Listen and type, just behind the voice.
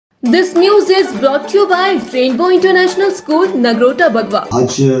This news is brought to you by Rainbow International School, Nagrota, Bagwa.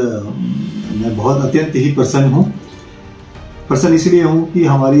 आज मैं बहुत अत्यंत ही प्रसन्न हूँ। प्रसन्न इसलिए हूँ कि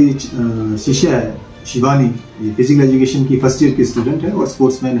हमारी शिष्या है शिवानी, ये फिजिकल एजुकेशन की फर्स्ट ईयर की स्टूडेंट है और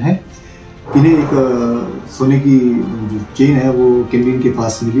स्पोर्ट्समैन है। इन्हें एक सोने की जो चेन है वो कैंटीन के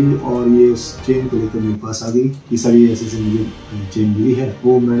पास मिली और ये उस चेन को लेकर मेरे पास आ गई कि सर ये ऐसे मुझे चेन मिली है।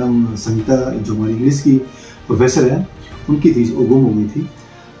 वो मैडम संगीता जो हमारी इंग्लिश की प्रोफेसर है उनकी थी, वो गुम हो गई थी,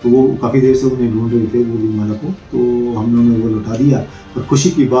 तो वो काफ़ी देर से उन्हें ढूंढ रहे थे वो माला को, तो हम लोगों ने वो लौटा दिया। और खुशी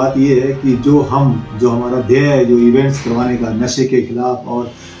की बात ये है कि जो हमारा ध्येय है, जो इवेंट्स करवाने का नशे के खिलाफ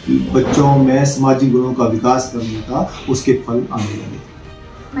और बच्चों में सामाजिक गुणों का विकास करने का, उसके फल आने लगे।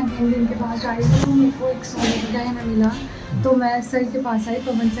 मैं कैंटीन के पास जा रही थी तो मेरे को एक सोने का गहना मिला, तो मैं सर के पास आई,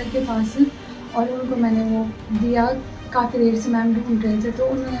 पवन सर के पास, और उनको मैंने वो दिया। काफ़ी देर से मैम ढूंढ रहे थे तो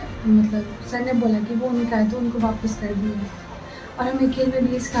उन्हें सर ने बोला कि वो उनका है तो उनको वापस कर दिया। और हमें खेल में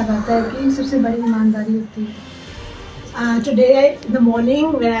भी ये सिखा जाता है कि सबसे बड़ी ईमानदारी होती है। Today in the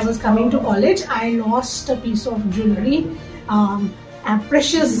morning when I was coming to college, I lost a piece of jewelry, a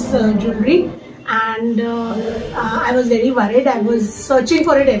precious jewelry, and I was very worried. I was searching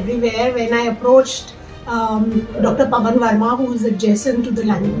for it everywhere. When I approached Dr. Pavan Verma, who is adjacent to the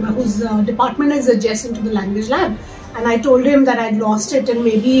language, whose department is adjacent to the language lab, and I told him that I'd lost it and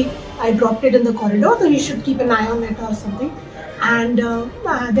maybe I dropped it in the corridor, so he should keep an eye on it or something. And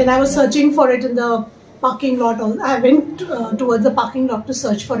then I was searching for it in the parking lot. I went towards the parking lot to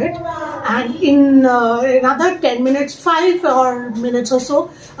search for it, and in another 10 minutes, 5 minutes or so,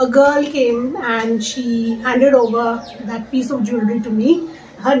 a girl came and she handed over that piece of jewelry to me.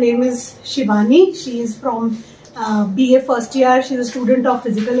 Her name is Shivani. She is from BA first year. She's a student of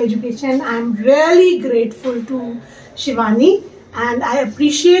physical education. I'm really grateful to Shivani and I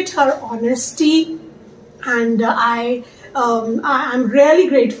appreciate her honesty, and I'm really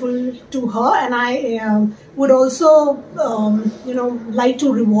grateful to her, and I would also like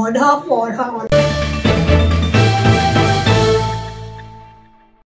to reward her for her honesty.